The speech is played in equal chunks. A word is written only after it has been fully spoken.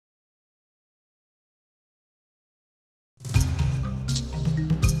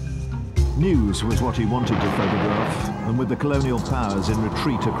News was what he wanted to photograph, and with the colonial powers in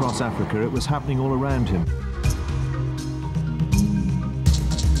retreat across Africa, it was happening all around him.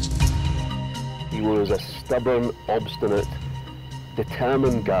 He was a stubborn, obstinate,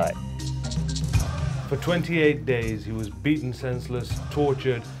 determined guy. For 28 days, he was beaten senseless,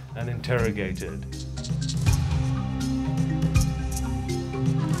 tortured, and interrogated.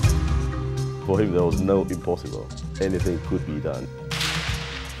 For him, there was no impossible. Anything could be done.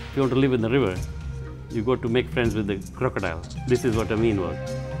 If you want to live in the river, you go to make friends with the crocodile. This is what Amin was.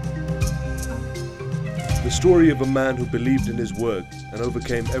 The story of a man who believed in his work and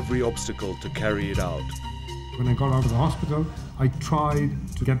overcame every obstacle to carry it out. When I got out of the hospital, I tried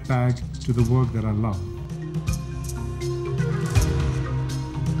to get back to the work that I love.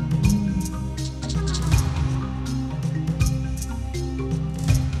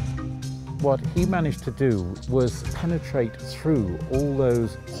 What he managed to do was penetrate through all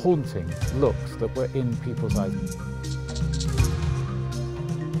those haunting looks that were in people's eyes.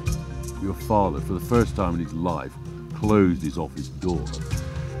 Your father, for the first time in his life, closed his office door,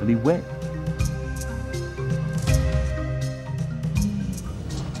 and he wept.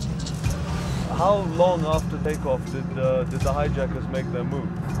 How long after takeoff did the hijackers make their move?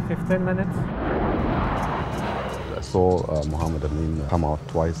 15 minutes. I saw Mohamed Amin come out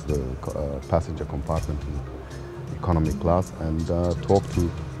twice the passenger compartment in economy class and talk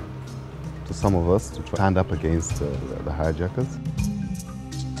to some of us to stand up against the hijackers.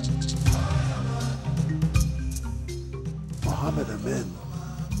 Mohamed Amin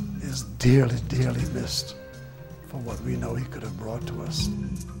is dearly, dearly missed for what we know he could have brought to us.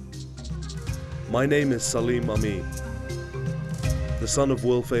 My name is Salim Amin, the son of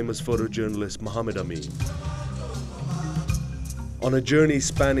world-famous photojournalist Mohamed Amin. On a journey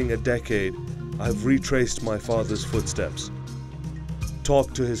spanning a decade, I have retraced my father's footsteps,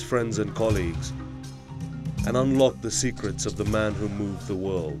 talked to his friends and colleagues, and unlocked the secrets of the man who moved the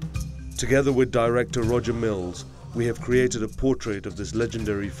world. Together with director Roger Mills, we have created a portrait of this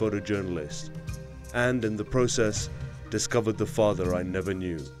legendary photojournalist, and in the process, discovered the father I never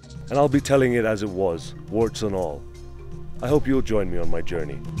knew. And I'll be telling it as it was, warts and all. I hope you'll join me on my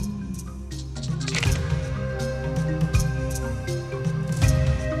journey.